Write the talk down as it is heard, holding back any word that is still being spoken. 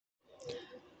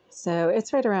So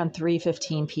it's right around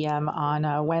 3:15 p.m.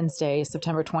 on Wednesday,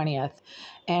 September 20th.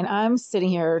 And I'm sitting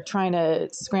here trying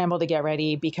to scramble to get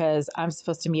ready because I'm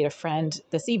supposed to meet a friend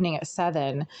this evening at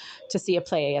 7 to see a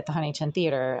play at the Huntington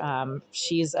Theater.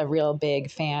 She's a real big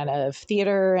fan of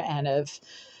theater and of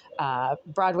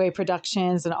Broadway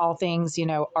productions and all things,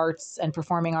 arts and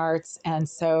performing arts. And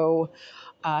so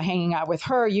hanging out with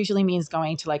her usually means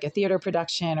going to like a theater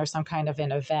production or some kind of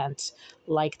an event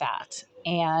like that.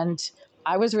 And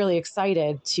I was really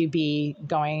excited to be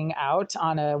going out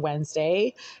on a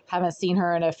Wednesday. Haven't seen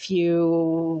her in a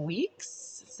few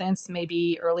weeks, since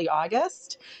maybe early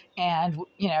August, and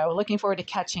looking forward to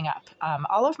catching up.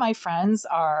 All of my friends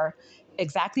are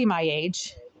exactly my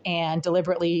age and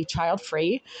deliberately child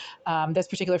free. This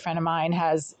particular friend of mine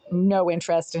has no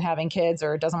interest in having kids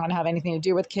or doesn't want to have anything to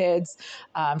do with kids.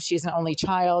 She's an only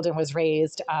child and was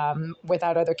raised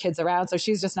without other kids around. So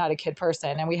she's just not a kid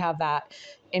person. And we have that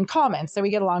in common. So we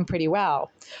get along pretty well.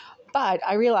 But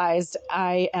I realized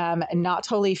I am not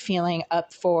totally feeling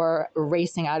up for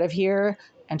racing out of here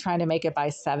and trying to make it by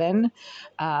 7.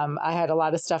 I had a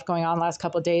lot of stuff going on last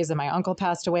couple of days, and my uncle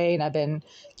passed away, and I've been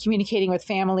communicating with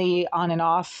family on and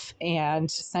off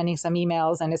and sending some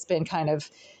emails, and it's been kind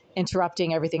of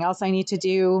interrupting everything else I need to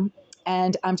do.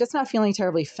 And I'm just not feeling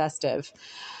terribly festive.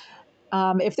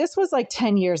 If this was like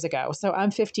 10 years ago, so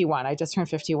I'm 51, I just turned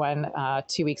 51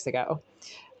 2 weeks ago.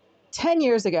 10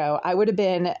 years ago, I would have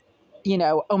been,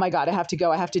 oh my God, I have to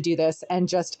go, I have to do this.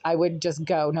 And I would just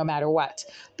go no matter what.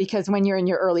 Because when you're in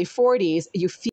your early 40s, you feel